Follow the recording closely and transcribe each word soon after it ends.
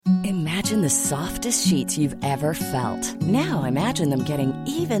Imagine the softest sheets you've ever felt. Now imagine them getting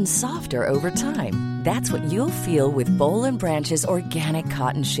even softer over time. That's what you'll feel with Boll and Branch's organic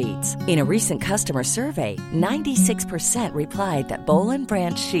cotton sheets. In a recent customer survey, 96% replied that Boll and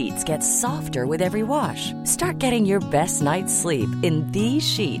Branch sheets get softer with every wash. Start getting your best night's sleep in these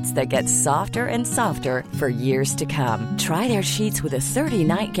sheets that get softer and softer for years to come. Try their sheets with a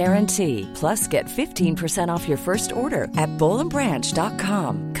 30-night guarantee. Plus, get 15% off your first order at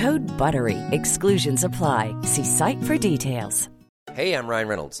bollandbranch.com. Code BUTTERY. Exclusions apply. See site for details. Hey, I'm Ryan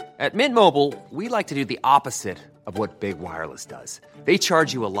Reynolds. At Mint Mobile, we like to do the opposite of what Big Wireless does. They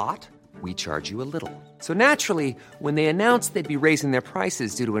charge you a lot, we charge you a little. So naturally, when they announced they'd be raising their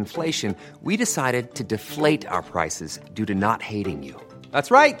prices due to inflation, we decided to deflate our prices due to not hating you.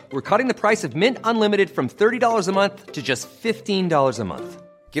 That's right. We're cutting the price of Mint Unlimited from $30 a month to just $15 a month.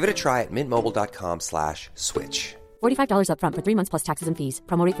 Give it a try at mintmobile.com/switch. $45 up front for 3 months plus taxes and fees.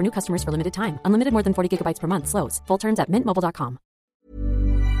 Promo rate for new customers for limited time. Unlimited more than 40 gigabytes per month. Slows full terms at mintmobile.com.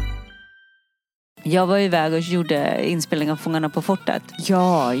 Jag var iväg och gjorde inspelning av Fångarna på fortet.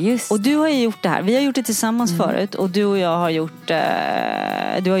 Ja, just. Och du har ju gjort det här. Vi har gjort det tillsammans förut. Och du och jag har gjort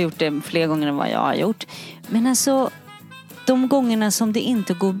du har gjort det fler gånger än vad jag har gjort. Men alltså, de gångerna som det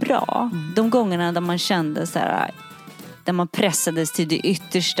inte går bra, de gångerna där man kände så här, där man pressades till det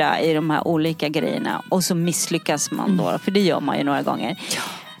yttersta i de här olika grejerna, och så misslyckas man då, för det gör man ju några gånger. Ja.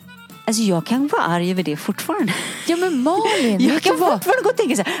 Alltså jag kan vara arg över det fortfarande. Ja, men Malin, jag kan fortfarande gå och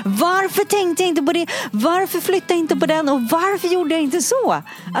tänka så här: varför tänkte jag inte på det? Varför flyttade jag inte på den? Och varför gjorde jag inte så?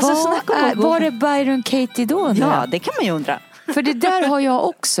 Alltså, var det Byron Katie då? Ja, det kan man ju undra. För det där har jag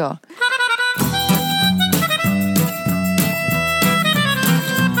också.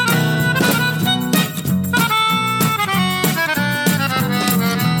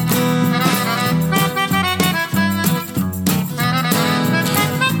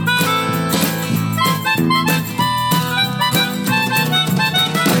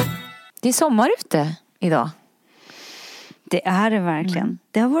 Det är sommar ute idag. Det är det verkligen.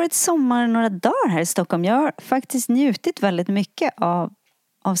 Det har varit sommar några dagar här i Stockholm. Jag har faktiskt njutit väldigt mycket av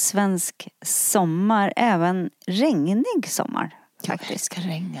svensk sommar. Även regnig sommar. Jag älskar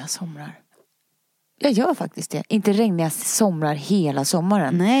regniga somrar. Jag gör faktiskt det. Inte regniga somrar hela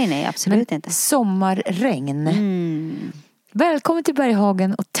sommaren. Nej, absolut men inte. Sommarregn. Välkommen till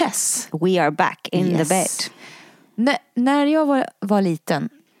Berghagen och Tess. We are back in the bed. När jag var liten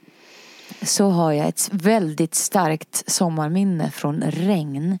så har jag ett väldigt starkt sommarminne från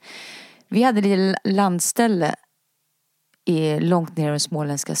regn. Vi hade ett landställe långt ner i de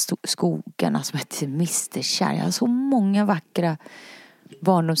småländska skogarna som hette Misterkärr. Jag har så många vackra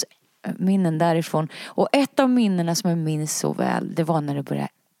barndomsminnen därifrån. Och ett av minnena som jag minns så väl, det var när det började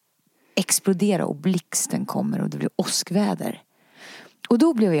explodera och blixten kommer och det blev åskväder. Och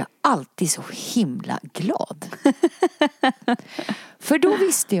då blev jag alltid så himla glad. För då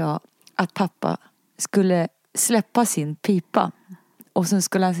visste jag att pappa skulle släppa sin pipa. Och så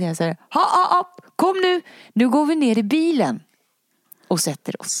skulle han säga så här: kom nu går vi ner i bilen och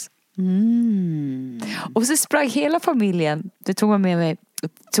sätter oss. Och så sprang hela familjen. Det tog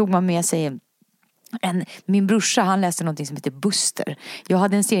man med sig min brorsa, han läste någonting som heter Buster. Jag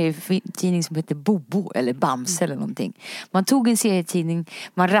hade en serietidning som heter Bobo eller Bams eller någonting. Man tog en serietidning,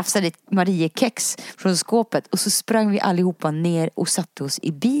 man rafsade ett Mariekex från skåpet och så sprang vi allihopa ner och satte oss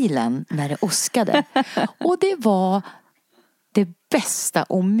i bilen när det åskade. Och det var det bästa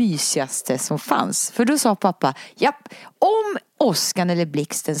och mysigaste som fanns. För då sa pappa: japp, om åskan eller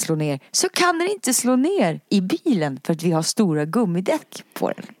blixten slår ner så kan den inte slå ner i bilen för att vi har stora gummidäck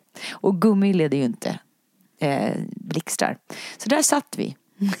på den. Och gummi leder ju inte blixtar. Så där satt vi.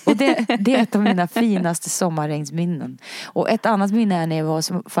 Och det är ett av mina finaste sommarregnsminnen. Och ett annat minne är när jag var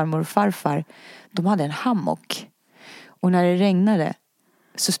som farmor och farfar. De hade en hammock. Och när det regnade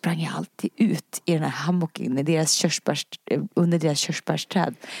så sprang jag alltid ut i den här hammocken under deras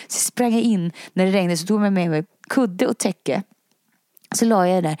körsbärsträd. Så sprang jag in när det regnade, så tog jag med mig kudde och täcke. Så la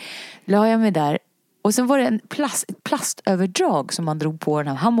jag mig där. Och sen var det ett plastöverdrag som man drog på den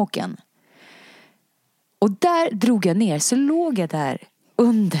här hammocken. Och där drog jag ner, så låg jag där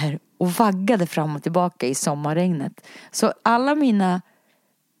under och vaggade fram och tillbaka i sommarregnet. Så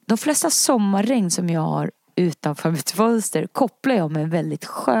de flesta sommarregn som jag har utanför mitt fönster kopplar jag med en väldigt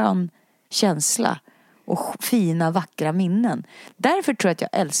skön känsla och fina, vackra minnen. Därför tror jag att jag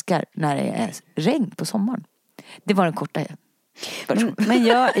älskar när det är regn på sommaren. Det var den korta. Men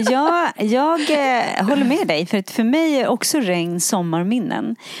jag håller med dig, för mig är också regn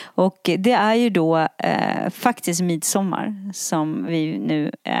sommarminnen. Och det är ju då faktiskt midsommar som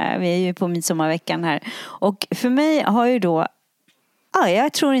vi är ju på midsommarveckan här. Och för mig har ju då Ja,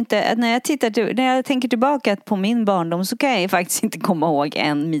 jag tror inte, när jag tänker tillbaka på min barndom så kan jag faktiskt inte komma ihåg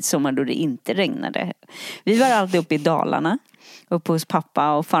en midsommar då det inte regnade. Vi var alltid uppe i Dalarna, uppe hos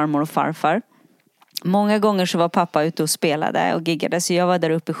pappa och farmor och farfar. Många gånger så var pappa ute och spelade och giggade, så jag var där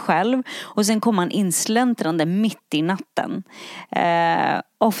uppe själv. Och sen kom han insläntrande mitt i natten.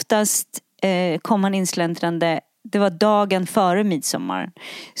 Oftast kom han insläntrande, det var dagen före midsommar.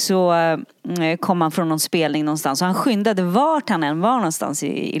 Så kom han från någon spelning någonstans. Och han skyndade vart han än var någonstans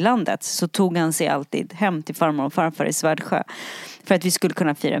i landet. Så tog han sig alltid hem till farmor och farfar i Svärdsjö. För att vi skulle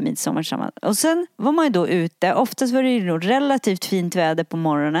kunna fira midsommar samman. Och sen var man ju då ute. Oftast var det ju relativt fint väder på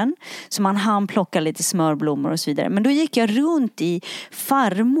morgonen. Så man hann plocka lite smörblommor och så vidare. Men då gick jag runt i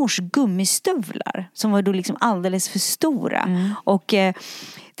farmors gummistövlar. Som var då liksom alldeles för stora. Och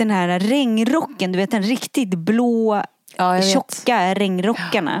den här regnrocken, du vet, den riktigt blå, tjocka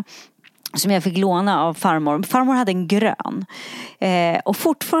regnrockarna. Som jag fick låna av farmor. Farmor hade en grön. Och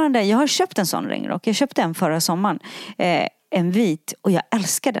fortfarande, jag har köpt en sån regnrock. Jag köpte en förra sommaren. En vit, och jag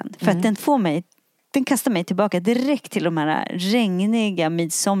älskar den. För att den kastar mig tillbaka direkt till de här regniga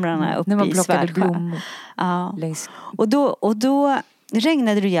midsomrarna uppe i Svärdsjö. När man plockade blommor. Ja. Och då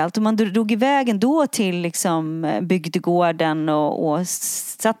regnade det rejält. Och man drog i vägen då till liksom bygdegården och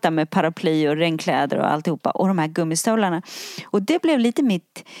satt där med paraply och regnkläder och alltihopa. Och de här gummistövlarna. Och det blev lite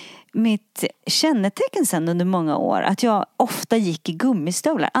mitt kännetecken sen under många år, att jag ofta gick i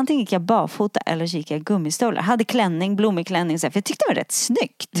gummistövlar. Antingen gick jag barfota eller så gick jag i gummistövlar. Hade klänning, blommig klänning, för jag tyckte det var rätt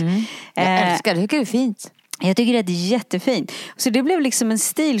snyggt. Jag älskar det, jag tycker det är fint. Jag tycker det är jättefint. Så det blev liksom en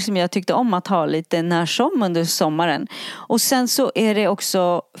stil som jag tyckte om att ha lite när som under sommaren. Och sen så är det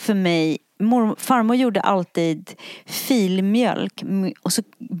också för mig, farmor gjorde alltid filmjölk och så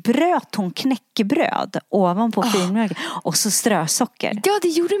bröt hon knäckebröd ovanpå filmjölk och så strösocker. Ja, det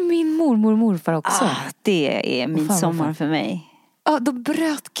gjorde min mormor och morfar också. Det är midsommar för mig. Ja, då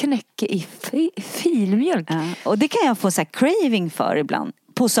bröt knäcke i filmjölk. Ja, och det kan jag få så här craving för ibland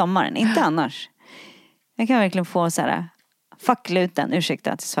på sommaren, inte annars. Jag kan verkligen få så här fackluten,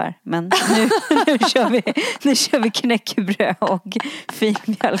 ursäkta att jag svär, men nu kör vi knäckebröd och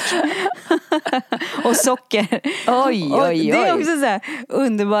filmjölk och socker. Oj. Det är också så här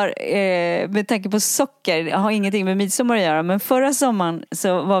underbar med tanke på socker. Jag har ingenting med midsommar att göra, men förra sommaren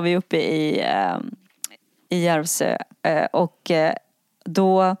så var vi uppe i Järvsö och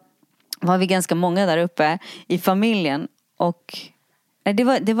då var vi ganska många där uppe i familjen, och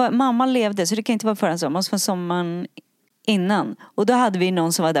det var mamma levde, så det kan inte vara förra sommaren, för sommaren innan. Och då hade vi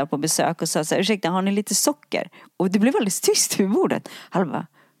någon som var där på besök och sa så här: ursäkta, har ni lite socker? Och det blev väldigt tyst vid bordet. Halva,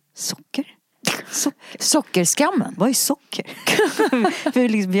 socker? Sockerskammen. Vad är socker? För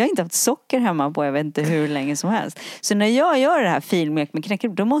liksom, vi har inte haft socker hemma på jag vet inte hur länge som helst. Så när jag gör det här filmjölk med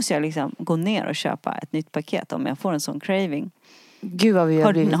knäckebröd, då måste jag liksom gå ner och köpa ett nytt paket om jag får en sån craving. Gud vad vi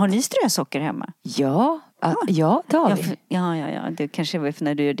har ni strösocker hemma? Ja, det har vi. Ja. Det kanske var för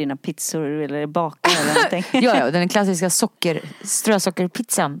när du gör dina pizzor eller bakar eller någonting. ja, den klassiska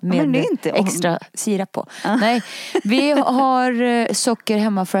strösockerpizzan med extra sirap på. Nej, vi har socker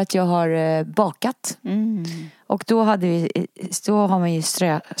hemma för att jag har bakat. Och då har man ju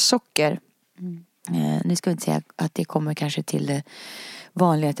strösocker. Nu ska vi inte säga att det kommer kanske till det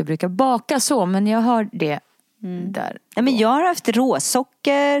vanliga att jag brukar baka så, men jag har det. Där. Ja, men jag har haft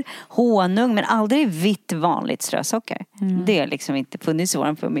råsocker, honung, men aldrig vitt vanligt strösocker. Det har liksom inte funnits i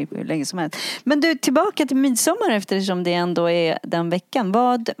våran familj hur länge som helst. Men du, tillbaka till midsommar, eftersom det ändå är den veckan.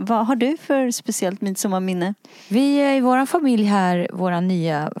 Vad har du för speciellt midsommarminne? Vi är i våran familj här, våran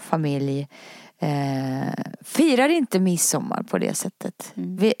nya familj, firar inte midsommar på det sättet.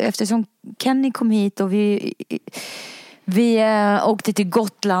 Eftersom Kenny kom hit och vi åkte till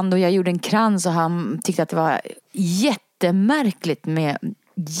Gotland och jag gjorde en krans och han tyckte att det var jättemärkligt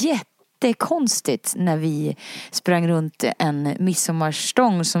jättekonstigt när vi sprang runt en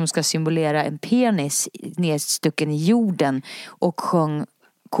midsommarstång som ska symbolera en penis nedstucken i jorden och sjöng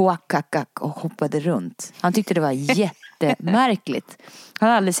koakakak och hoppade runt. Han tyckte det var jättemärkligt. Han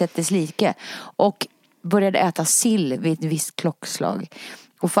hade aldrig sett dess like och började äta sill vid ett visst klockslag.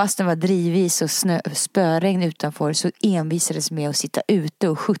 Och fast det var drivis och spöregn utanför så envisades med att sitta ute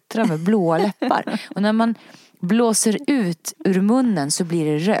och skuttra med blåa läppar. Och när man blåser ut ur munnen så blir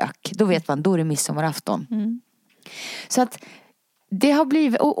det rök. Då vet man, då är det midsommarafton. Så att det har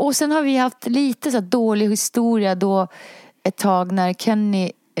blivit, och sen har vi haft lite så dålig historia då ett tag när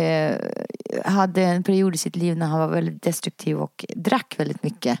Kenny hade en period i sitt liv när han var väldigt destruktiv och drack väldigt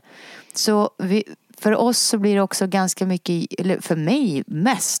mycket. Så för oss så blir det också ganska mycket, eller för mig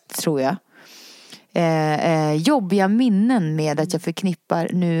mest tror jag, jobbiga minnen med att jag förknippar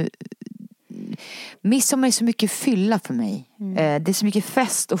nu midsommar är så mycket fylla för mig. Det är så mycket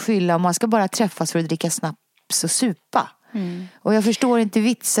fest och fylla. Och man ska bara träffas för att dricka snaps och supa. Och jag förstår inte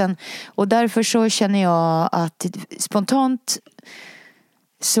vitsen. Och därför så känner jag att spontant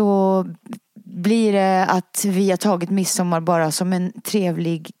så blir det att vi har tagit midsommar bara som en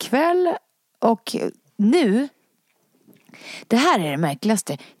trevlig kväll. Och nu, det här är det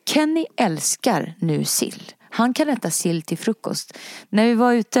märkligaste. Kenny älskar nu sill. Han kan äta sill till frukost. När vi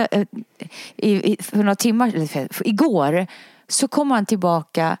var ute för några timmar, igår, så kom han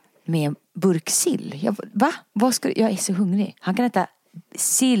tillbaka med en burk sill. Jag är så hungrig. Han kan äta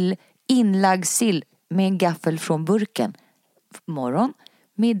sill, inlagd sill med en gaffel från burken. Morgon,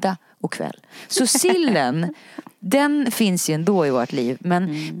 middag och kväll. Så sillen, den finns ju ändå i vårt liv.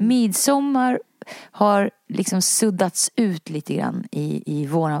 Men midsommar har liksom suddats ut lite grann i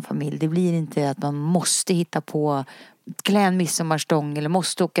våran familj. Det blir inte att man måste hitta på klä en midsommarstång eller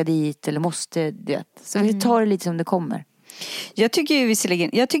måste åka dit eller måste, det. Så vi tar det lite som det kommer. Jag tycker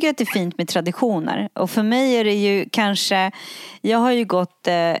att det är fint med traditioner. Och för mig är det ju kanske, jag har ju gått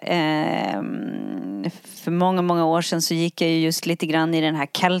för många år sedan så gick jag ju just lite grann i den här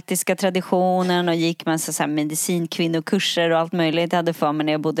keltiska traditionen och gick med så här medicinkvinnokurser och allt möjligt jag hade för mig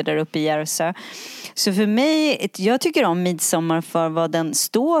när jag bodde där uppe i Järvsö. Så för mig, jag tycker om midsommar för vad den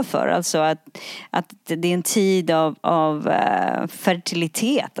står för. Alltså att det är en tid av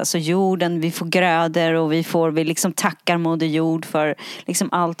fertilitet. Alltså jorden, vi får grödor och vi liksom tackar Moder Jord för liksom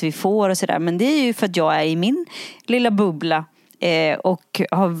allt vi får och sådär. Men det är ju för att jag är i min lilla bubbla. Och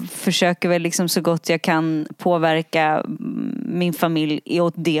försöker väl liksom så gott jag kan påverka min familj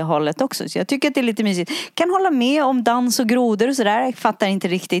åt det hållet också. Så jag tycker att det är lite mysigt. Kan hålla med om dans och grodor och sådär. Jag fattar inte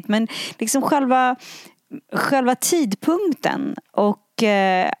riktigt. Men liksom själva tidpunkten och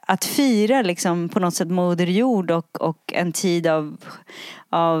att fira liksom på något sätt Moder Jord och en tid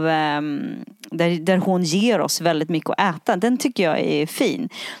där hon ger oss väldigt mycket att äta. Den tycker jag är fin.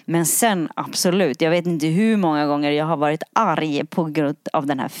 Men sen absolut, jag vet inte hur många gånger jag har varit arg på grund av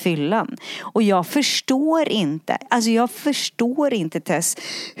den här fyllan. Och jag förstår inte Tess,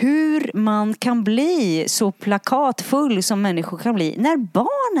 hur man kan bli så plakatfull som människor kan bli när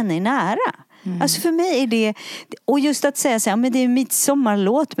barnen är nära. Alltså för mig är det, och just att säga så här, men det är midsommar,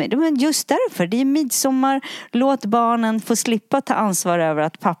 låt mig. Men just därför, det är midsommar, låt barnen få slippa ta ansvar över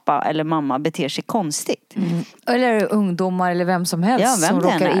att pappa eller mamma beter sig konstigt. Eller ungdomar eller vem som helst som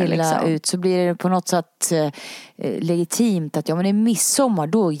råkar illa liksom ut, så blir det på något sätt legitimt att men det är midsommar,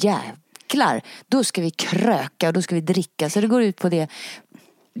 då jävlar, då ska vi kröka och då ska vi dricka. Så det går ut på det.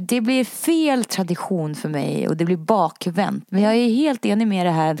 Det blir fel tradition för mig och det blir bakvänt. Men jag är helt enig med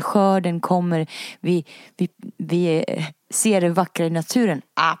det här. Skörden kommer. Vi ser det vackra i naturen.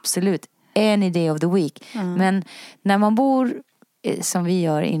 Absolut. Any day of the week. Men när man bor som vi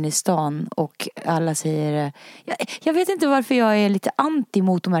gör inne i stan och alla säger... Jag vet inte varför jag är lite anti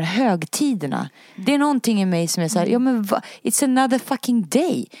mot de här högtiderna. Det är någonting i mig som är så här... it's another fucking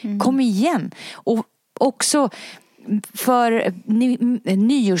day. Kom igen. Och också... För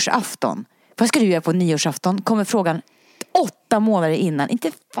nyårsafton. Vad ska du göra på nyårsafton? Kommer frågan 8 månader innan.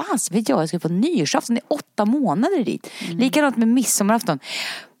 Inte fast vet jag ska på nyårsafton. Det är 8 månader dit. Likadant med midsommarafton.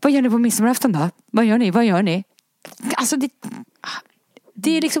 Vad gör ni på midsommarafton då? Vad gör ni? Alltså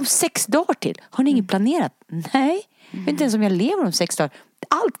det är liksom 6 dagar till. Har ni inget planerat? Nej. Jag vet inte ens om jag lever om 6 dagar.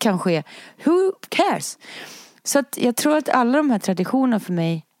 Allt kan ske. Who cares? Så att jag tror att alla de här traditionerna för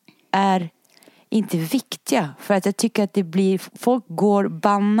mig är inte viktiga, för att jag tycker att det blir, folk går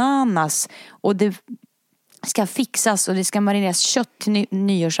bananas och det ska fixas och det ska marineras kött till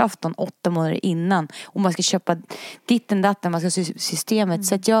nyårsafton 8 månader innan och man ska köpa ditten datten, man ska systemet.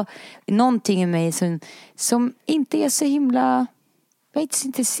 Så att någonting i mig som inte är så himla, jag är inte så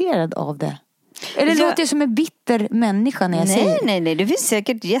intresserad av det. Eller låter jag som en bitter människa när jag säger? Nej, det finns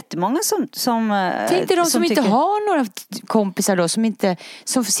säkert jättemånga som tänk dig de som inte har några kompisar då,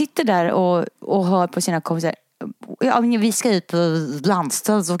 som sitter där och hör på sina kompisar. Ja, vi ska ut på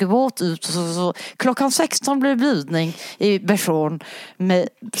landstället och åka båt ut så klockan 16 blir bjudning i Bersån med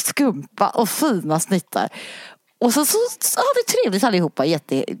skumpa och fina snittar. Och så har vi trevligt allihopa,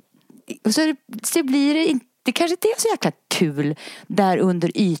 och så blir det inte. Det kanske inte är så jäkla kul där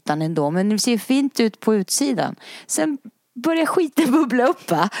under ytan ändå. Men det ser fint ut på utsidan. Sen börjar skiten bubbla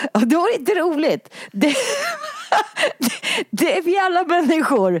upp, va? Och då är det inte roligt. Det är vi alla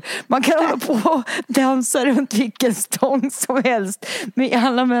människor. Man kan hålla på och dansa runt vilken stång som helst med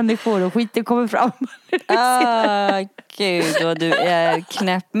alla människor och skiten kommer fram. Gud vad du är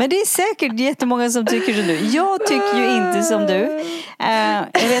knäpp. Men det är säkert jättemånga som tycker som du. Jag tycker ju inte som du.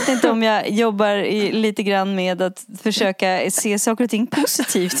 Jag vet inte om jag jobbar lite grann med att försöka se saker och ting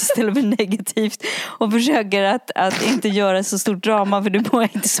positivt istället för negativt. Och försöker att inte göra så stort drama, för det mår jag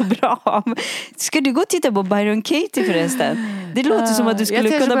inte så bra av. Ska du gå och titta på Byron Katie förresten? Det låter som att du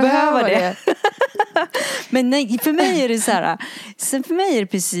skulle kunna behöva det. Men nej, för mig är det så här. Sen för mig är det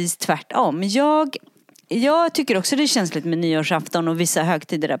precis tvärtom. Jag tycker också det är känsligt med nyårsafton och vissa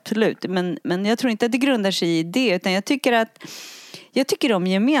högtider, absolut. Men jag tror inte att det grundar sig i det, utan jag tycker om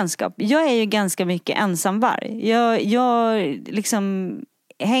gemenskap. Jag är ju ganska mycket ensamvarg. Jag liksom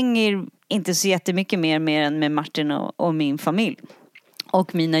hänger inte så jättemycket mer än med Martin och min familj.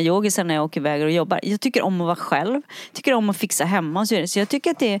 Och mina yogisar när jag åker iväg och jobbar. Jag tycker om att vara själv. Tycker om att fixa hemma och så vidare. Så jag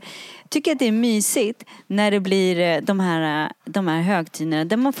tycker att det är mysigt när det blir de här högtiderna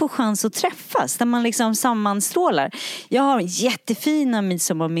där man får chans att träffas. Där man liksom sammanstrålar. Jag har jättefina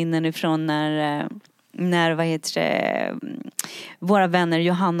midsommarminnen ifrån när våra vänner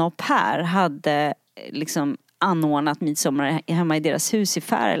Johanna och Per hade liksom anordnat midsommar hemma i deras hus i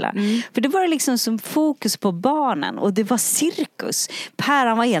Färila. För det var liksom som fokus på barnen och det var cirkus. Per,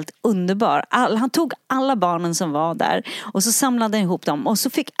 han var helt underbar. Han tog alla barnen som var där och så samlade han ihop dem och så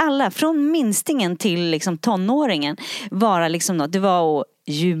fick alla från minstingen till liksom tonåringen vara liksom något. Det var att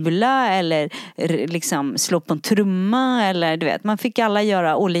jubla eller liksom slå på en trumma eller du vet, man fick alla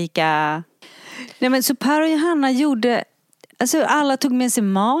göra olika. Nej, men så Per och Johanna gjorde. Alltså alla tog med sig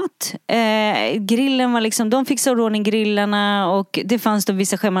mat. Grillen var liksom, de fixade ordning grillarna och det fanns då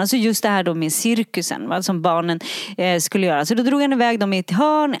vissa scheman. Alltså just det här då med cirkusen, va, som barnen skulle göra. Så då drog han iväg dem i ett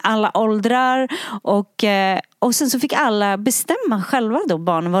hörn, alla åldrar och sen så fick alla bestämma själva då,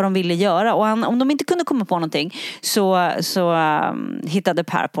 barnen, vad de ville göra. Och om de inte kunde komma på någonting så hittade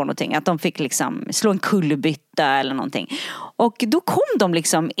Per på någonting. Att de fick liksom slå en kullerbytta eller någonting. Och då kom de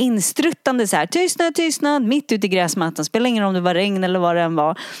liksom instruttande så här, tystnad, mitt ute i gräsmattan. Spelar ingen roll om det var regn eller vad det än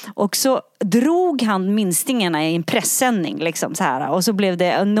var. Och så drog han minstingarna i en pressändning liksom så här. Och så blev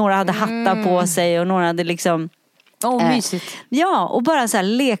det, några hade hattar på sig och några hade liksom. Mysigt. Ja, och bara så här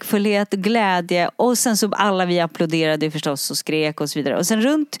lekfullhet och glädje. Och sen så alla vi applåderade förstås och skrek och så vidare. Och sen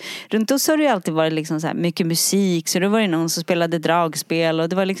runt oss har det ju alltid varit liksom så här mycket musik. Så det var ju någon som spelade dragspel. Och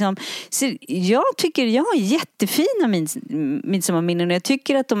det var liksom, så jag tycker jag har jättefina midsommarminnen. Och jag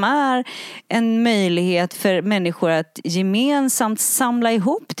tycker att de är en möjlighet för människor att gemensamt samla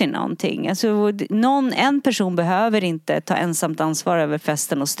ihop till någonting. Alltså en person behöver inte ta ensamt ansvar över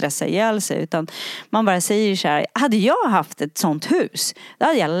festen och stressa ihjäl sig. Utan man bara säger så här, hade jag haft ett sånt hus, då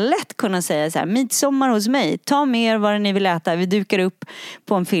hade jag lätt kunnat säga så här, midsommar hos mig, ta med er vad ni vill äta, vi dukar upp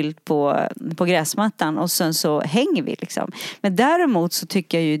på en filt på gräsmattan och sen så hänger vi liksom. Men däremot så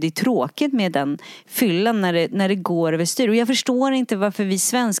tycker jag ju det är tråkigt med den fyllan när det går över styr. Och jag förstår inte varför vi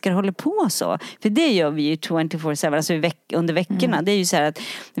svenskar håller på så. För det gör vi ju 24/7, alltså under veckorna. Det är ju så här att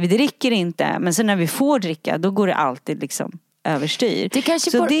vi dricker inte, men sen när vi får dricka, då går det alltid liksom överstyr.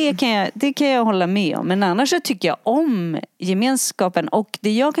 Det kan jag hålla med om. Men annars så tycker jag om gemenskapen. Och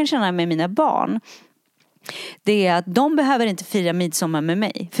det jag kan känna med mina barn, det är att de behöver inte fira midsommar med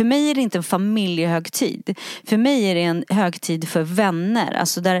mig. För mig är det inte en familjehögtid. För mig är det en högtid för vänner.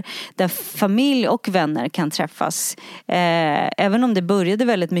 Alltså där familj och vänner kan träffas. Även om det började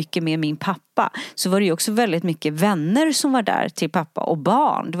väldigt mycket med min pappa, så var det ju också väldigt mycket vänner som var där till pappa och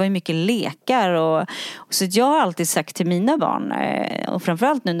barn. Det var ju mycket lekar. Och så jag har alltid sagt till mina barn, och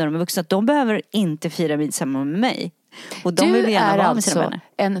framförallt nu när de är vuxna, att de behöver inte fira midsommar med mig. Och de vill gärna vara med sina vänner.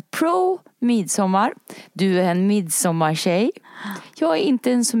 En pro-midsommar. Du är en midsommartjej. Jag är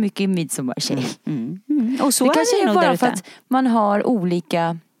inte en så mycket midsommartjej. Och så det är kanske det är nog bara för att man har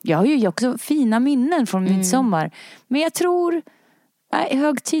olika. Jag har ju också fina minnen från midsommar. Men jag tror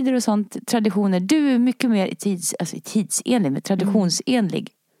högtider och sånt, traditioner. Du är mycket mer tidsenlig, med traditionsenlig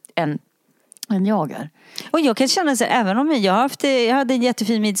än jag är. Och jag kan känna så här, även om jag hade en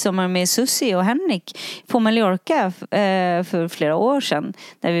jättefin midsommar med Susie och Henrik på Mallorca för flera år sedan,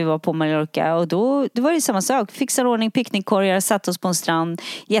 när vi var på Mallorca, och då var det samma sak, fixade ordning picknickkorgar, satt oss på en strand,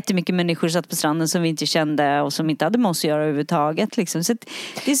 jättemycket människor satt på stranden som vi inte kände och som inte hade med oss att göra överhuvudtaget liksom. Så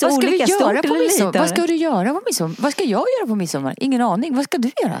det är så olika, stort eller litet. Vad ska du göra på midsommar? Vad ska jag göra på midsommar? Ingen aning. Vad ska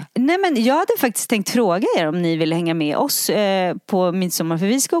du göra? Nej, men jag hade faktiskt tänkt fråga er om ni vill hänga med oss på midsommar, för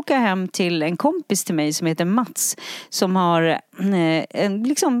vi ska åka hem till en kompis till mig som heter Mats, som har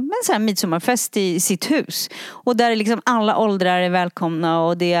en sån här midsommarfest i sitt hus. Och där är liksom alla åldrar är välkomna,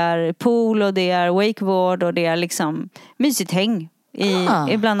 och det är pool och det är wakeboard och det är liksom mysigt häng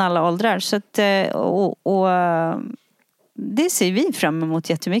bland alla åldrar. Så att, det ser vi fram emot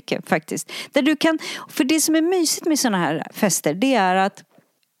jättemycket faktiskt. Där du kan, för det som är mysigt med såna här fester, det är att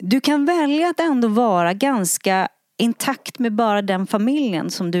du kan välja att ändå vara ganska intakt med bara den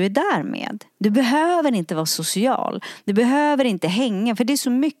familjen som du är där med. Du behöver inte vara social. Du behöver inte hänga, för det är så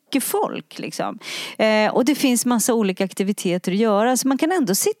mycket folk liksom. Och det finns massa olika aktiviteter att göra, så man kan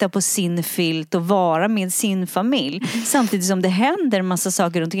ändå sitta på sin filt och vara med sin familj. Samtidigt som det händer massa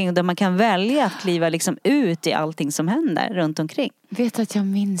saker runt omkring, och där man kan välja att kliva liksom ut i allting som händer runt omkring. Vet att jag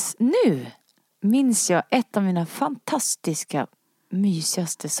minns jag ett av mina fantastiska,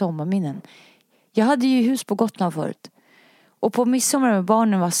 mysigaste sommarminnen. Jag hade ju hus på Gotland förut. Och på midsommar när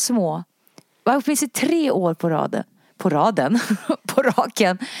barnen var små, var finns det 3 år på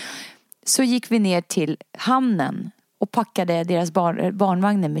raken, så gick vi ner till hamnen och packade deras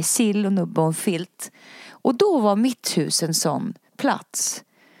barnvagnar med sill och nubbe och en filt. Och då var mitt hus en sån plats.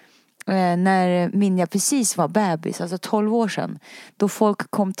 När Minja precis var bebis, alltså 12 år sedan, då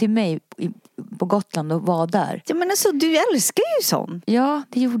folk kom till mig på Gotland och var där. Ja, men alltså, du älskar ju sånt. Ja,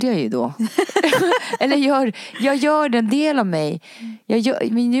 det gjorde jag ju då. Eller jag gör en del av mig.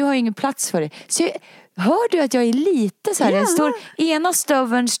 Men nu har jag ingen plats för det. Så hör du att jag är lite så här, ena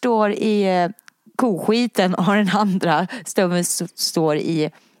stöveln står i koskiten och den andra stöveln står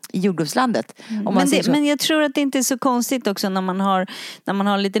i jordgubbslandet. Men jag tror att det inte är så konstigt också när man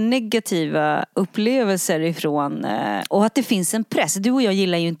har lite negativa upplevelser ifrån, och att det finns en press. Du och jag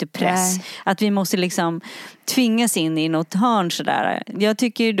gillar ju inte press. Nej. Att vi måste liksom tvingas in i något hörn sådär. Jag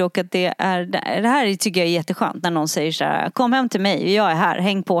tycker ju dock att det här tycker jag är jätteskönt när någon säger såhär: kom hem till mig, jag är här,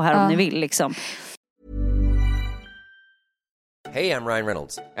 häng på här om ni vill liksom. Hey, I'm Ryan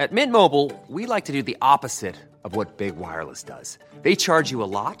Reynolds. At Mint Mobile, we like to do the opposite of what Big Wireless does. They charge you a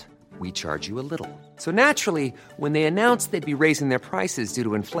lot, we charge you a little. So naturally, when they announced they'd be raising their prices due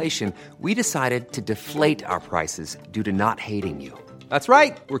to inflation, we decided to deflate our prices due to not hating you. That's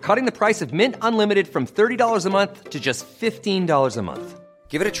right. We're cutting the price of Mint Unlimited from $30 a month to just $15 a month.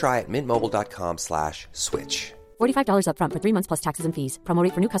 Give it a try at mintmobile.com/switch. $45 up front for 3 months plus taxes and fees. Promo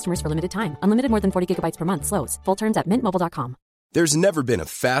rate for new customers for limited time. Unlimited more than 40 gigabytes per month. Slows full terms at mintmobile.com. There's never been a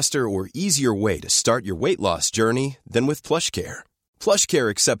faster or easier way to start your weight loss journey than with PlushCare. PlushCare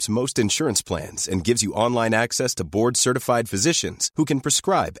accepts most insurance plans and gives you online access to board-certified physicians who can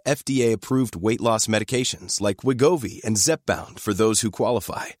prescribe FDA-approved weight loss medications like Wegovy and Zepbound for those who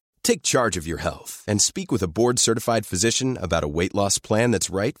qualify. Take charge of your health and speak with a board-certified physician about a weight loss plan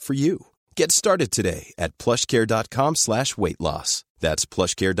that's right for you. Get started today at plushcare.com/weightloss. That's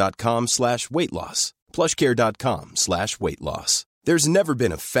plushcare.com/weightloss. plushcare.com/weightloss. There's never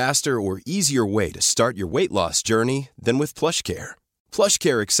been a faster or easier way to start your weight loss journey than with PlushCare.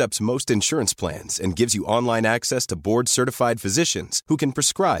 PlushCare accepts most insurance plans and gives you online access to board-certified physicians who can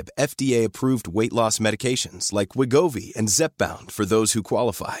prescribe FDA-approved weight loss medications like Wegovy and Zepbound for those who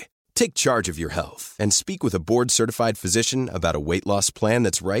qualify. Take charge of your health and speak with a board-certified physician about a weight loss plan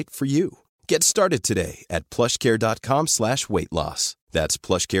that's right for you. Get started today at plushcare.com/weightloss. That's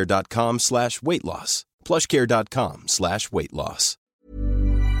plushcare.com/weightloss. plushcare.com/weightloss.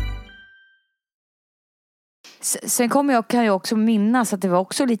 Sen kan jag också minnas att det var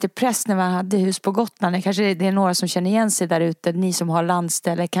också lite press när man hade hus på Gotland. Kanske det är några som känner igen sig där ute. Ni som har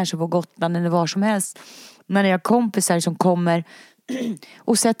landställe, kanske på Gotland eller var som helst. Men jag har kompisar som kommer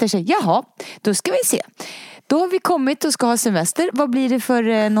och sätter sig. Jaha, då ska vi se. Då har vi kommit och ska ha semester. Vad blir det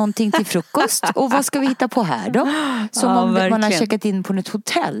för någonting till frukost? Och vad ska vi hitta på här då? Som om man har checkat in på ett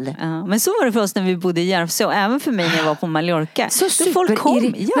hotell. Ja, men så var det för oss när vi bodde i Järvsö. Och även för mig när jag var på Mallorca. Så super. Folk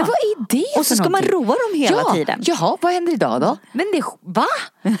kom. Ja. Men vad är det? Och så ska man roa dem hela tiden. Jaha, vad händer idag då? Men det, va?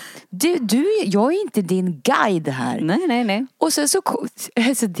 Jag är inte din guide här. Nej. Och sen så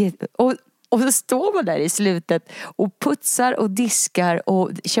och så står man där i slutet och putsar och diskar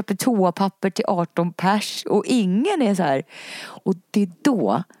och köper toapapper till 18 pers och ingen är så här. Och det är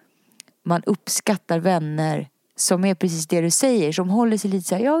då man uppskattar vänner som är precis det du säger, som håller sig lite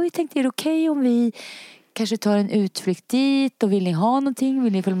så här: ja, vi tänkte, är det okej om vi kanske tar en utflykt dit, och vill ni ha någonting,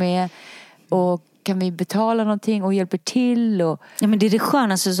 vill ni följa med, och kan vi betala någonting och hjälper till och... Ja, men det är det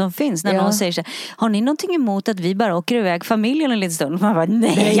skönaste som finns när någon säger så här: har ni någonting emot att vi bara åker iväg familjen en liten stund? Man bara,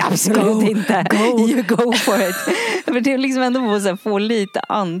 nej, absolut inte. You go for it. För det är liksom ändå att få lite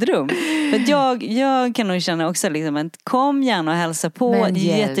andrum. För jag kan nog känna också liksom att kom gärna och hälsa på. Men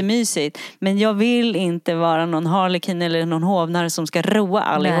det är jättemysigt. Men jag vill inte vara någon harlekin eller någon hovnare som ska roa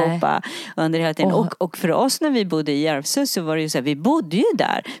allihopa under hela tiden. Och för oss när vi bodde i Järvsö så var det ju så här, vi bodde ju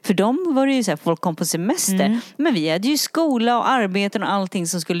där. För dem var det ju så här, folk kom på semester. Men vi hade ju skola och arbeten och allting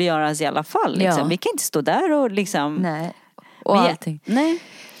som skulle göras i alla fall. Liksom. Vi kan inte stå där och liksom... Nej. Och allting. Nej.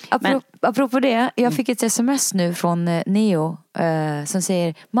 Apropå det, jag fick ett sms nu från Neo som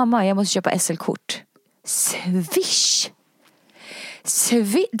säger: mamma, jag måste köpa SL-kort. Swish!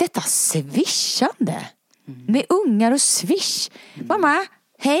 Detta swishande med ungar och swish. Mamma,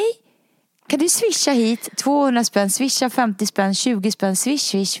 hej, kan du swisha hit 200 spänn, swisha 50 spänn, 20 spänn,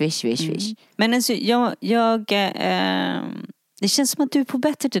 swish. Men alltså, det känns som att du är på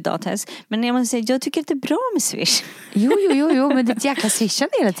bättre idag, Tess. Men jag måste säga, jag tycker att det är bra med swish. Jo, men det är ett jäkla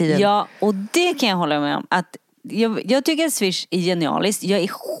swishande hela tiden. Ja, och det kan jag hålla med om. Att jag tycker att Swish är genialiskt. Jag är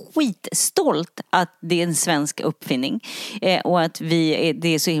skitstolt att det är en svensk uppfinning. Och att det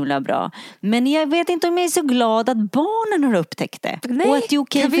är så himla bra. Men jag vet inte om jag är så glad att barnen har upptäckt det. Nej, och att det är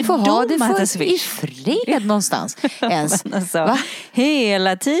okej kan vi få för ha dem det att för ha Swish. i fred någonstans ens? Alltså,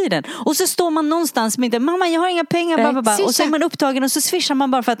 hela tiden. Och så står man någonstans med mamma, jag har inga pengar. Och så är man upptagen och så swishar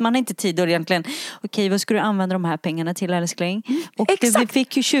man bara för att man har inte tid. Och egentligen, okej, vad ska du använda de här pengarna till, älskling? Och vi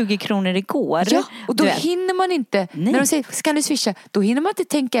fick ju 20 kronor igår. Ja, och då hinner man inte. Nej. När de säger, ska du swisha? Då hinner man inte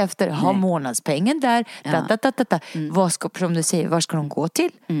tänka efter. Ha månadspengen där. Vad ska, som du säger, var ska de gå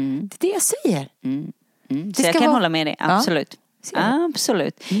till? Det är det jag säger. Så jag kan hålla med dig, absolut. Ja.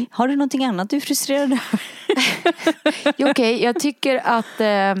 Absolut. Har du någonting annat du är frustrerad över? Okej, jag tycker att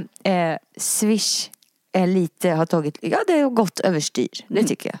Swish är lite, det har gått överstyr. Det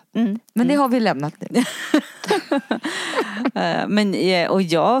tycker jag. Men det har vi lämnat nu.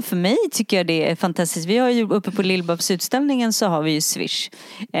 Och för mig tycker jag det är fantastiskt. Vi har ju uppe på Lill-Babs utställningen så har vi ju Swish.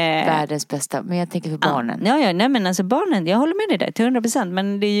 Världens bästa, men jag tänker för barnen. Ja, nej men alltså barnen, jag håller med dig där till 100%.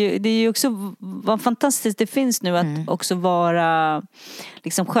 Men det är ju också vad fantastiskt det finns nu att också vara,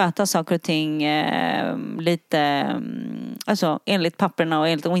 liksom sköta saker och ting lite, alltså enligt papperna och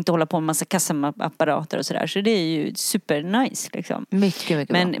inte hålla på med massa kassaapparater och sådär. Så det är ju super nice liksom. Mycket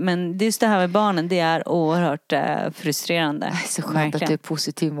bra. Men just det här med barnen, det är oerhört frustrerande. Så skönt att du är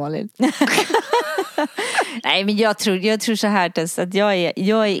positiv, Malin. Nej, men jag tror så här, Tess, att jag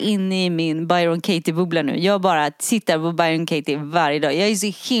är inne i min Byron Katie-bubbla nu. Jag bara tittar på Byron Katie varje dag. Jag är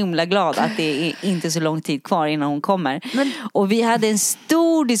så himla glad att det är inte så lång tid kvar innan hon kommer. Och vi hade en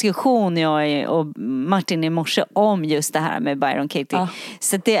stor diskussion, jag och Martin, i morse om just det här med Byron Katie. Ja.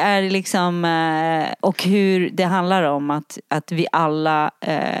 Så det är liksom, och hur det handlar om att vi alla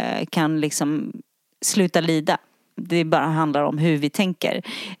kan liksom sluta lida. Det bara handlar om hur vi tänker.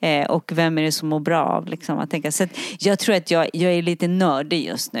 Och vem är det som mår bra av liksom, att tänka. Så att jag tror att jag är lite nördig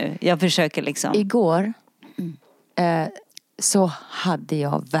just nu. Jag försöker liksom. Igår så hade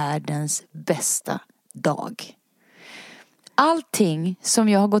jag världens bästa dag. Allting som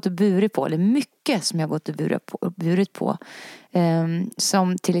jag har gått och burit på, eller mycket som jag har gått och burit på.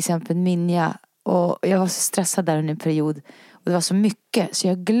 Som till exempel Minja. Och jag var så stressad där under en period. Och det var så mycket så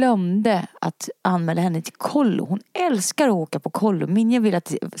jag glömde att anmäla henne till kollo. Hon älskar att åka på kollo. Minja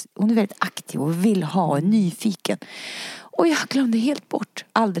hon är väldigt aktiv och vill ha och är nyfiken. Och jag glömde helt bort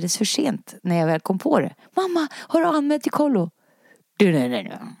alldeles för sent när jag väl kom på det. Mamma, har du anmält till kollo?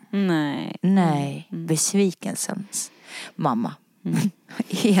 Nej. Besvikelsens mamma.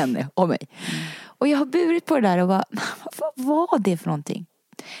 I henne och mig. Och jag har burit på det där och bara, vad var det för någonting?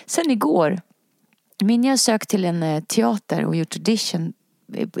 Sen igår, Minja sökt till en teater och gjort audition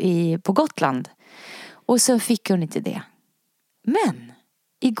på Gotland. Och så fick hon inte det. Men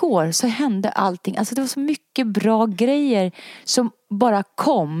igår så hände allting. Alltså det var så mycket bra grejer som bara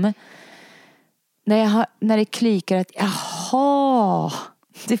kom. När det klikar att jaha,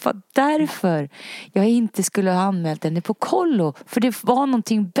 det var därför jag inte skulle ha anmält henne på kollo. För det var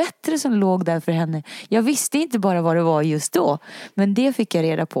någonting bättre som låg där för henne. Jag visste inte bara vad det var just då. Men det fick jag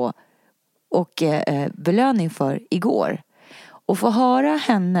reda på. Och belöning för igår. Och få höra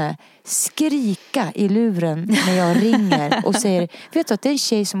henne skrika i luren när jag ringer och säger, vet du att det är en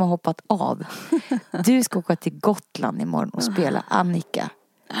tjej som har hoppat av. Du ska åka till Gotland imorgon och spela Annika.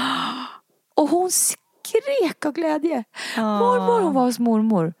 Och hon skrek av glädje. Mormor, hon var hos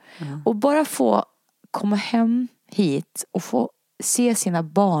mormor. Och bara få komma hem hit och få se sina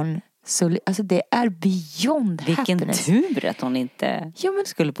barn. Så, alltså det är beyond vilken happiness. Tur att hon inte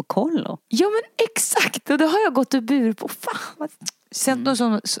skulle på kollo. Ja men exakt. Och då har jag gått och bur på sen någon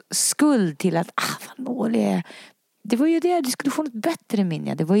sån skuld till att vad dålig är. Det var ju det. Du skulle få något bättre,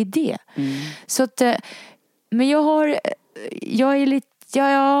 Minja. Det var ju det. Så att, men jag är lite,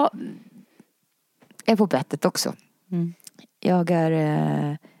 jag är på bettet också. Jag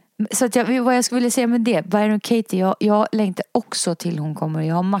är så att vad jag skulle vilja säga med det, Byron Katie, jag längtar också till hon kommer.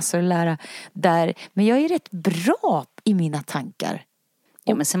 Jag har massor att lära där. Men jag är rätt bra i mina tankar.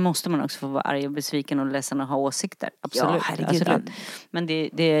 Ja, men sen måste man också få vara arg och besviken och ledsen och ha åsikter. Absolut. Ja, herregud. Absolut. Men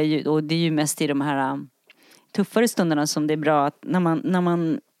det är ju mest i de här tuffare stunderna som det är bra att när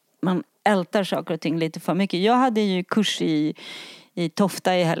man man ältar saker och ting lite för mycket. Jag hade ju kurs i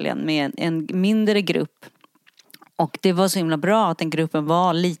Tofta i helgen med en mindre grupp. Och det var så himla bra att den gruppen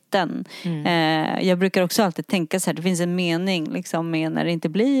var liten. Jag brukar också alltid tänka så här, det finns en mening liksom med när det inte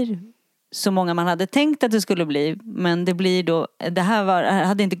blir så många man hade tänkt att det skulle bli. Men det blir då,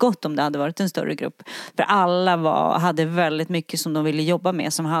 hade inte gått om det hade varit en större grupp. För alla hade väldigt mycket som de ville jobba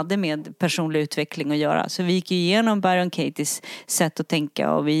med, som hade med personlig utveckling att göra. Så vi gick igenom Byron Katie's sätt att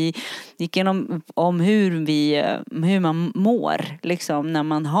tänka, och vi gick igenom om hur man mår liksom, när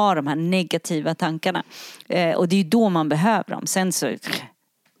man har de här negativa tankarna. Och det är ju då man behöver dem. Sen så...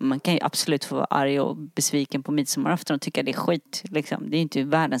 Man kan ju absolut få vara arg och besviken på midsommarafton och tycka det är skit. Liksom. Det är ju inte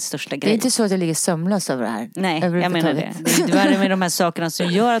världens största grej. Det är inte så att jag ligger sömnlös över det här. Nej, jag menar det. Det är inte värre med de här sakerna som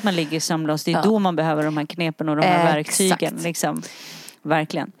gör att man ligger sömnlös. Det är då man behöver de här knepen och de här verktygen. Liksom.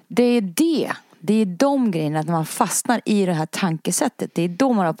 Verkligen. Det är de grejerna, när man fastnar i det här tankesättet. Det är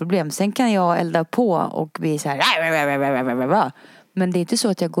då man har problem. Sen kan jag elda på och bli så här. Men det är inte så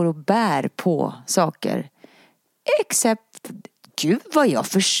att jag går och bär på saker. Except... Gud vad jag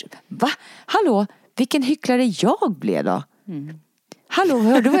Va? Hallå, vilken hycklare jag blev då? Hallå,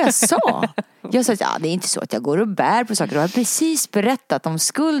 hörde du vad jag sa? Jag sa att det är inte så att jag går och bär på saker. Jag har precis berättat om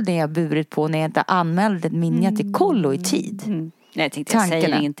skulden jag burit på när jag inte anmälde ett minja till kollo i tid. Nej, jag tänkte jag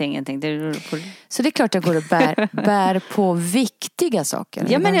säger ingenting. Så det är klart jag går och bär på viktiga saker.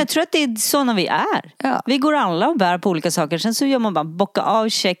 Ja, men jag tror att det är sådana vi är. Ja. Vi går alla och bär på olika saker. Sen så gör man bara bocka av,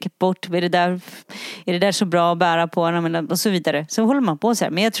 check bort. Är det där så bra att bära på? Och så vidare. Så håller man på så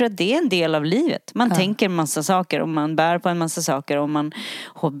här. Men jag tror att det är en del av livet. Man tänker en massa saker. Och man bär på en massa saker. Och man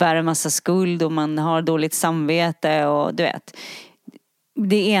bär en massa skuld. Och man har dåligt samvete. Och du vet.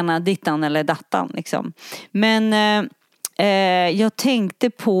 Det ena, dittan eller dattan liksom. Men... jag tänkte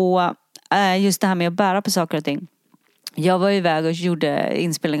på just det här med att bära på saker och ting. Jag var iväg och gjorde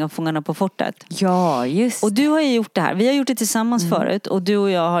inspelning av Fångarna på fortet. Ja, just. Och du har ju gjort det här. Vi har gjort det tillsammans förut. Och du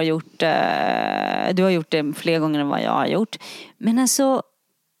och jag har gjort du har gjort det fler gånger än vad jag har gjort. Men alltså,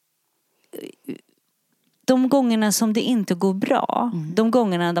 de gångerna som det inte går bra, de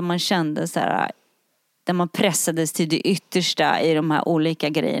gångerna där man kände så här, där man pressades till det yttersta i de här olika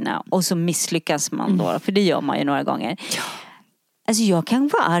grejerna, och så misslyckas man då, för det gör man ju några gånger. Ja. Alltså jag kan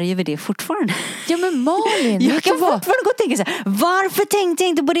vara arg över det fortfarande. Ja, men Malin, jag kan fortfarande gå och tänka så här, varför tänkte jag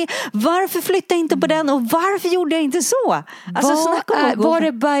inte på det? Varför flyttade jag inte på den? Och varför gjorde jag inte så? Alltså, var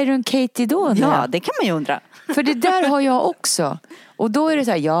det Byron Katie då? Ja, det kan man ju undra. För det där har jag också. Och då är det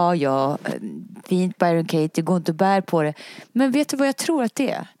så här, ja, fint Byron Katie, går inte och bär på det. Men vet du vad jag tror att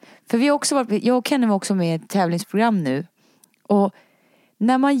det är? För vi har också varit, jag och Kenny var också med i ett tävlingsprogram nu. Och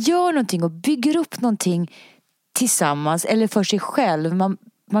när man gör någonting och bygger upp någonting tillsammans eller för sig själv,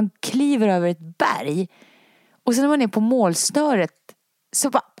 man kliver över ett berg, och sen när man är på målsnöret så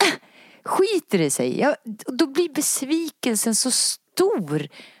bara skiter det sig. Då blir besvikelsen så stor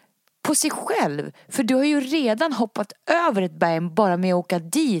på sig själv. För du har ju redan hoppat över ett berg bara med att åka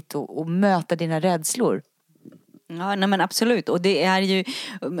dit och möta dina rädslor. Ja, nej men absolut. Och det är ju,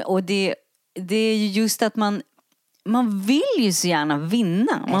 och det är ju just att man vill ju så gärna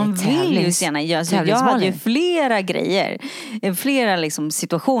vinna. Man vill ju så gärna göra. Så jag hade ju flera grejer. Flera liksom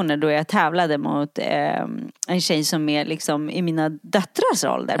situationer då jag tävlade mot en tjej som är liksom i mina döttrars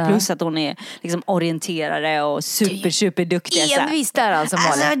ålder. Plus att hon är liksom orienterare och superduktig. Envis där alltså,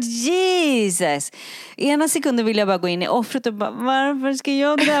 Malin. Alltså Jesus. Ena sekunden vill jag bara gå in i offret och bara, varför ska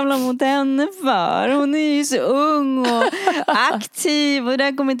jag tävla mot henne för? Hon är ju så ung och aktiv och det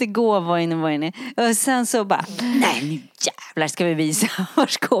där kommer inte gå, var inne. Och sen så bara, nej nu jävlar ska vi visa var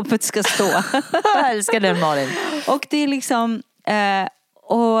skåpet ska stå. Jag älskar den, Malin. Och det är liksom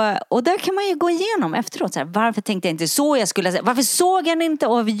och där kan man ju gå igenom efteråt så här, varför tänkte jag inte så jag skulle säga, varför såg jag inte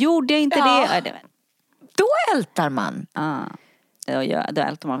och varför gjorde jag inte det? Då ältar man. Ja, då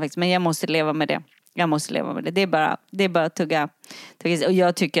ältar man faktiskt. Men jag måste leva med det. Det är bara att tugga. Och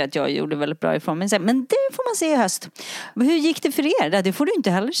jag tycker att jag gjorde väldigt bra ifrån mig. Men det får man se i höst. Hur gick det för er? Det får du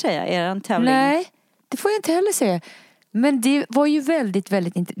inte heller säga. Er tävling. Nej, det får jag inte heller säga. Men det var ju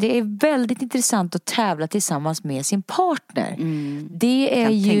det är väldigt intressant att tävla tillsammans med sin partner. Det är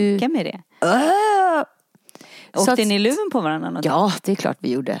kan ju... tänka mig det. Åkte ni luven på varandra? Ja, det är klart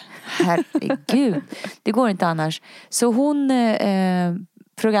vi gjorde. Herregud. Det går inte annars. Så hon,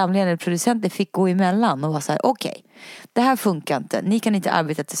 programledare, producenten, fick gå emellan och var så här, okej, det här funkar inte. Ni kan inte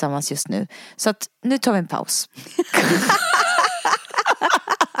arbeta tillsammans just nu. Så att nu tar vi en paus.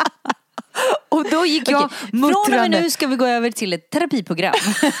 Och då gick jag muttrande. Från och med nu ska vi gå över till ett terapiprogram.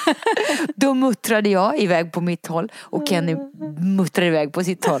 Då muttrade jag iväg på mitt håll och Kenny muttrade iväg på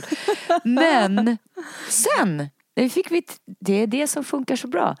sitt håll. Men sen Det är det som funkar så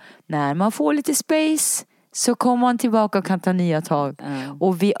bra. När man får lite space så kommer man tillbaka och kan ta nya tag.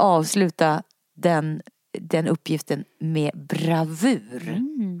 Och vi avslutar den uppgiften med bravur.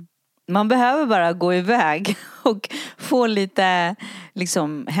 Man behöver bara gå iväg och få lite,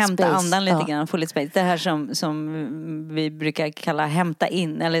 liksom hämta Space, andan lite grann, få lite space. Det här som vi brukar kalla hämta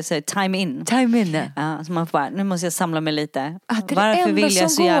in, eller så time in. Time in. Ja, så man får bara, nu måste jag samla mig lite. Det är det Varför enda vill jag som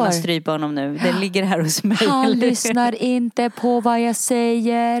så gärna går. strypa honom nu? Det ligger här hos mig. Han lyssnar inte på vad jag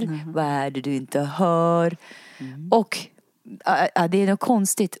säger. Vad är det du inte hör? Och det är något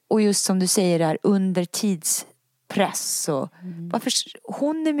konstigt. Och just som du säger där, under tidspress. Och, varför,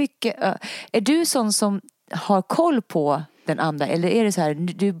 hon är mycket... är du sån som har koll på den andra? Eller är det så här,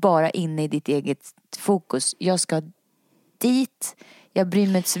 du är bara inne i ditt eget fokus? Jag ska dit. Jag bryr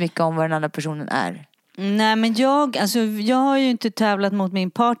mig inte så mycket om vad den andra personen är. Nej, men jag har ju inte tävlat mot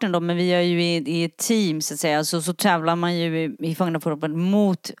min partner då, men vi är ju i ett team så att säga, så tävlar man ju i Fångarna på fortet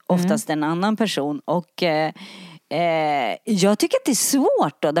mot oftast en annan person, och jag tycker att det är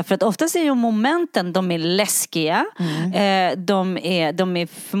svårt då, därför att oftast är ju momenten, de är läskiga, de är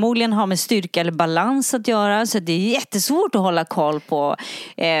förmodligen har med styrka eller balans att göra, så det är jättesvårt att hålla koll på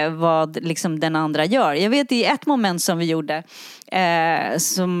vad liksom den andra gör. Jag vet i ett moment som vi gjorde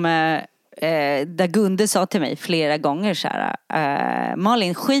där Gunde sa till mig flera gånger så här,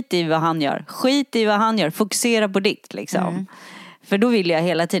 Malin, skit i vad han gör, fokusera på ditt liksom. För då vill jag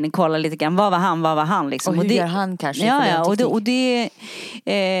hela tiden kolla lite grann, vad var han liksom. Och hur gör han kanske? Ja, och det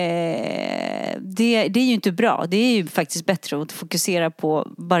är ju inte bra. Det är ju faktiskt bättre att fokusera på,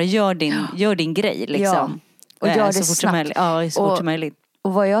 bara gör din grej liksom. Och gör det så fort som möjligt. Ja, så fort som möjligt.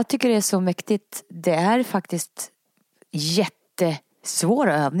 Och vad jag tycker är så mäktigt, det är faktiskt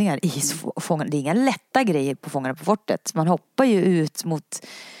jättesvåra övningar i Fångarna. Det är inga lätta grejer på Fångarna på fortet. Man hoppar ju ut mot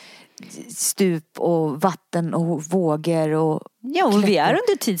stup och vatten och vågor och... Ja, och vi är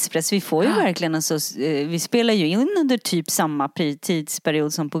under tidspress. Vi får ju verkligen, alltså, vi spelar ju in under typ samma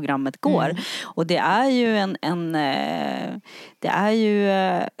tidsperiod som programmet går. Och det är ju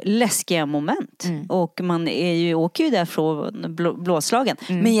läskiga moment. Och man åker ju därifrån blåslagen.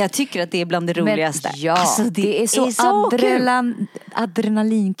 Men jag tycker att det är bland det roligaste. Men, ja, alltså, det är så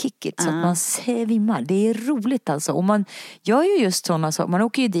adrenalinkickigt så att man svimmar. Det är roligt alltså. Och man gör ju just sådana saker. Man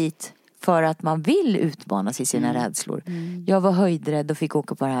åker ju dit för att man vill utmana sig i sina rädslor. Jag var höjdrädd och fick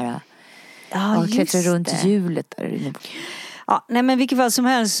åka på det här. Klättra runt hjulet där inne. Ja, nej, men vilket fall som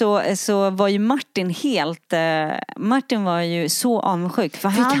helst så var ju Martin var ju så avundsjuk. För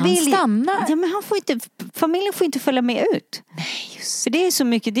han stanna? Ja, men familjen får inte följa med ut. Nej, just. För det är så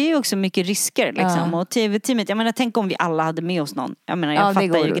mycket, det är ju också mycket risker liksom. Och tv-teamet, jag menar, tänk om vi alla hade med oss någon. Jag menar, jag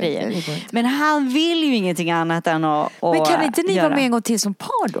fattar ju grejer. Men han vill ju ingenting annat än att men kan inte ni vara med en gång till som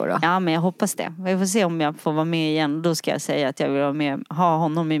par då? Ja, men jag hoppas det. Vi får se om jag får vara med igen. Då ska jag säga att jag vill vara med, ha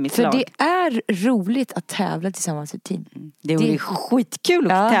honom i mitt lag. För det är roligt att tävla tillsammans i ett team. Det är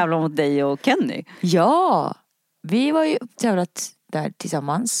skitkul att tävla mot dig och Kenny. Ja, vi var ju tävlat där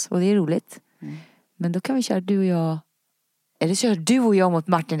tillsammans och det är roligt. Men då kan vi köra du och jag. Eller kör du och jag mot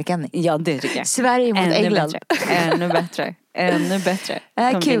Martin och Kenny. Ja, det tycker jag. Sverige mot England. Ännu bättre.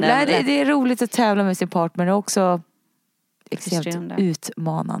 Kul. Det är roligt att tävla med sin partner och också extremt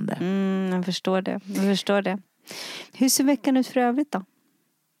utmanande. Jag förstår det. Hur ser veckan ut för övrigt då?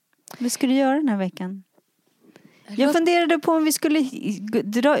 Vad ska du göra den här veckan? Jag funderade på om vi skulle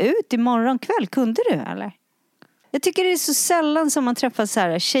dra ut imorgon kväll. Kunde du eller? Jag tycker det är så sällan som man träffar så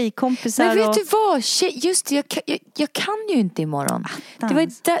här tjejkompisar. Men vet du vad? Just det, jag kan ju inte imorgon.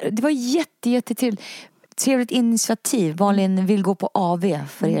 Det var jättetrevligt initiativ. Malin vill gå på AV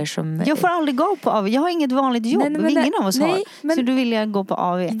för er som... Jag får aldrig gå på AV. Jag har inget vanligt jobb. Ingen av oss har. Så då vill jag gå på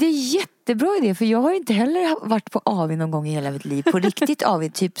AV. Det är jättebra idé. För jag har inte heller varit på AV någon gång i hela mitt liv. På riktigt AV,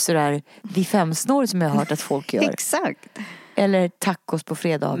 typ sådär vid 5-snår som jag har hört att folk gör. Exakt. Eller tacos på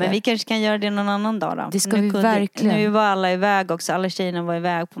fredagar. Men vi kanske kan göra det någon annan dag då. Det ska vi verkligen. Nu var alla iväg också. Alla tjejerna var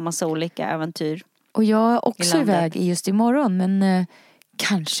iväg på massa olika äventyr. Och jag är också iväg just imorgon. Men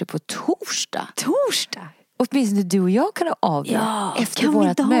kanske på torsdag. Åtminstone du och jag kan ha AV efter kan vårt vi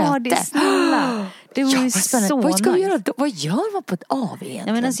inte möte. Ha det, snälla? Det var ju så vad ska vi nice. göra? Vad gör man på ett AV egentligen?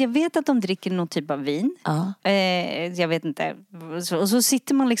 Ja, men alltså, jag vet att de dricker någon typ av vin. Jag vet inte. Och så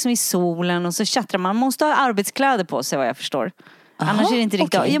sitter man liksom i solen och så chattar man. Man måste ha arbetskläder på sig vad jag förstår. Annars är det inte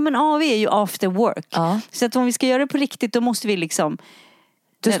riktigt. Okay. Ja, men AV är ju after work. Så att om vi ska göra det på riktigt då måste vi liksom...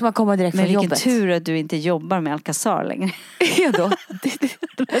 Då ska man komma direkt från jobbet. Men vilken tur att du inte jobbar med Alcazar längre. Ja då.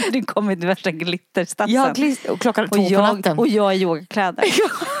 Du kommer till värsta glitterstatsen. Jag och klockan 2 på natten. Och jag är yogakläder.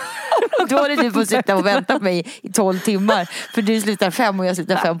 Då har du fått sitta och vänta på mig i 12 timmar. För du slutar 5 och jag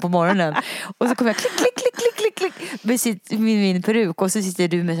slutar 5 på morgonen. Och så kommer jag klick. med min peruk och så sitter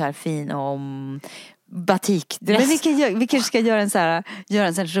du med så här fin batikdress. Men vi kanske ska göra en sån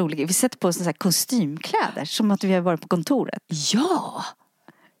här rolig. Vi sätter på oss så här kostymkläder som att vi har varit på kontoret. Ja,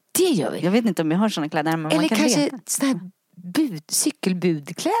 det gör vi. Jag vet inte om jag har såna kläder, men eller man kan kanske veta. såna här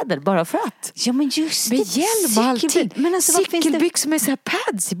cykelbudkläder bara för att. Ja, men just med det, hjälm och allting. Men alltså, vad finns det? Cykelbyxor med så här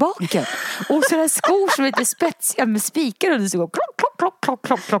pads i baken. Och så här skor som är lite spetsiga med spikar under sig.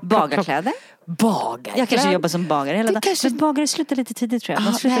 Klock. Bagarkläder? Bagare. Jag kanske jobbar som bagare hela dagen. Men bagare slutar lite tidigt, tror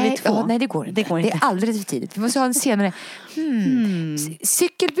jag. De slutar vid 2. Nej, det går inte. Det är alldeles för tidigt. Vi måste ha en senare.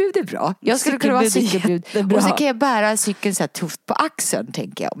 Cykelbud är bra. Jag skulle kunna vara cykelbud. Och så kan jag bära cykeln så här tufft på axeln,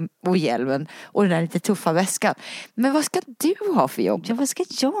 tänker jag. Och hjälmen. Och den där lite tuffa väskan. Men vad ska du ha för jobb? Ja, vad ska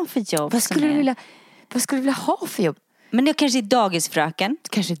jag ha för jobb? Vad skulle du vilja ha för jobb? Men jag kanske är dagisfröken.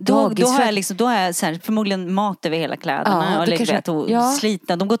 Då har jag så här, förmodligen mat över hela kläderna. Och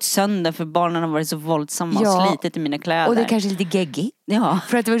slitna. De har gått sönder för barnen har varit så våldsamma och slitit i mina kläder. Och det är kanske lite geggig. Ja.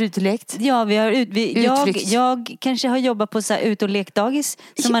 För att du var ute och lekt. Ja, jag kanske har jobbat på så här ut- och lekdagis.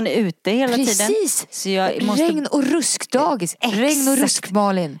 Så man är ute hela tiden. Precis. Så jag måste... Regn- och ruskdagis. Regn- och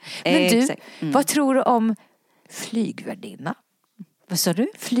rusk-Malin. Men du, vad tror du om flygvärdinna? Vad sa du?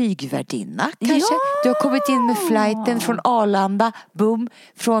 Flygvärdinna kanske. Ja! Du har kommit in med flighten från Arlanda, boom,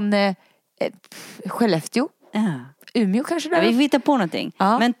 från Skellefteå. Ja. Umeå kanske där. Ja, vi får hitta på någonting.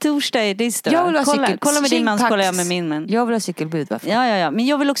 Ja. Men torsdag är det då. Jag vill ha kolla med din man, så kollar jag med min man. Jag vill ha cykelbud. Varför? Ja. Men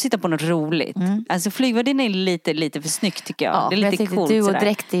jag vill också hitta på något roligt. Alltså flygvärdinna är lite för snyggt, tycker jag. Ja, det är lite coolt. Du och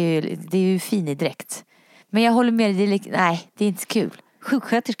dräkt, det är ju fin i dräkt. Men jag håller med dig, det är inte kul.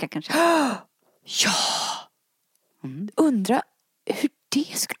 Sjuksköterska kanske. Ja. Undra hur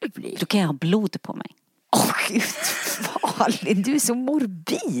det skulle bli. Då kan jag ha blod på mig. Gud, Malin, du är så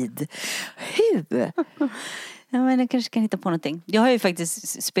morbid. Hur? Ja, men jag kanske kan hitta på någonting. Jag har ju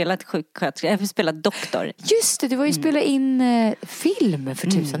faktiskt spelat sjuksköterska. Jag har spelat doktor. Just det, du var ju spela in film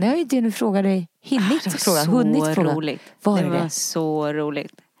för tusan. Jag har ju inte nu frågat dig. Hunnit fråga. Roligt. Det var så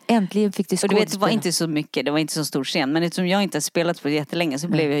roligt. Äntligen fick du skådespela. Och du vet, det var inte så mycket, det var inte så stor scen. Men eftersom jag inte har spelat på jättelänge så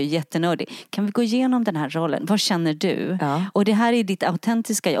blev jag ju jättenördig. Kan vi gå igenom den här rollen? Vad känner du? Ja. Och det här är ditt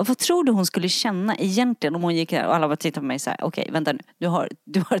autentiska jag. Vad tror du hon skulle känna egentligen om hon gick där och alla var tittar på mig så här: okej, vänta nu. Du har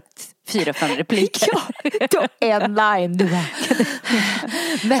 4-5 repliker. Du har en line. Du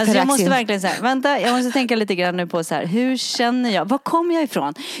alltså jag måste verkligen så här, vänta, jag måste tänka lite grann nu på så här: hur känner jag? Var kommer jag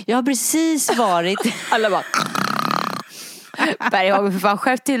ifrån? Jag har precis varit... alla bara... Berghagen, för fan,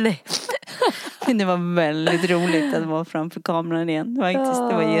 skärp till dig. Det var väldigt roligt att vara framför kameran igen. Det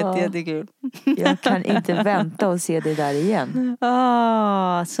var jättekul. Jag kan inte vänta och se det där igen.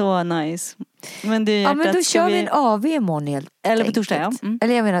 Så nice. Men du, ja, men då kör vi en AV imorgon helt. Eller på torsdag, ja.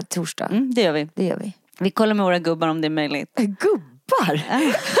 Eller jag menar torsdag. Det gör vi. Vi kollar med våra gubbar om det är möjligt. Gubbar?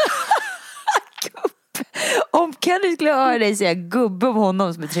 Om Kenny skulle höra dig säga gubbe om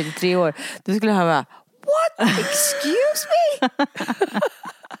honom som är 33 år, då skulle han bara: what? Excuse me?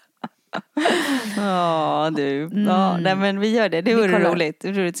 Du. Ja, nej, men vi gör det. Det vore roligt.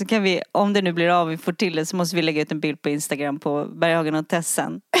 Så kan vi, om det nu blir av, vi får till det, så måste vi lägga ut en bild på Instagram på Berghagen och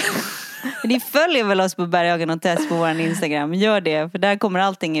Tessan. Ni följer väl oss på Berghagen och Tess på vår Instagram. Gör det, för där kommer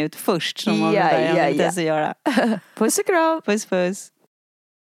allting ut först som har med Berghagen och Tess att göra. Puss och kram. Puss.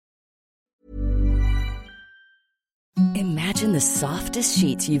 Imagine the softest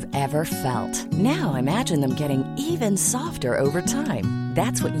sheets you've ever felt. Now imagine them getting even softer over time.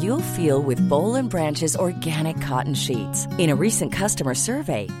 That's what you'll feel with Boll & Branch's organic cotton sheets. In a recent customer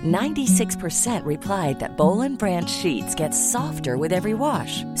survey, 96% replied that Boll & Branch sheets get softer with every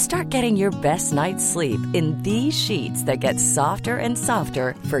wash. Start getting your best night's sleep in these sheets that get softer and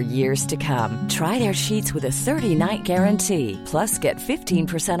softer for years to come. Try their sheets with a 30-night guarantee. Plus, get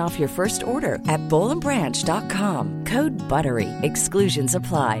 15% off your first order at bollandbranch.com. Code BUTTERY. Exclusions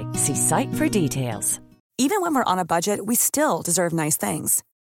apply. See site for details. Even when we're on a budget, we still deserve nice things.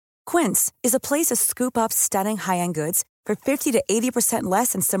 Quince is a place to scoop up stunning high-end goods for 50 to 80%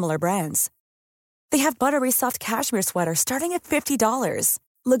 less than similar brands. They have buttery soft cashmere sweaters starting at $50,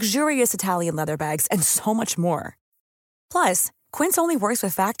 luxurious Italian leather bags, and so much more. Plus, Quince only works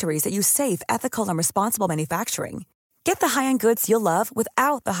with factories that use safe, ethical, and responsible manufacturing. Get the high-end goods you'll love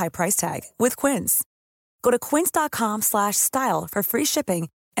without the high price tag with Quince. Go to quince.com/style for free shipping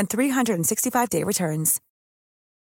and 365-day returns.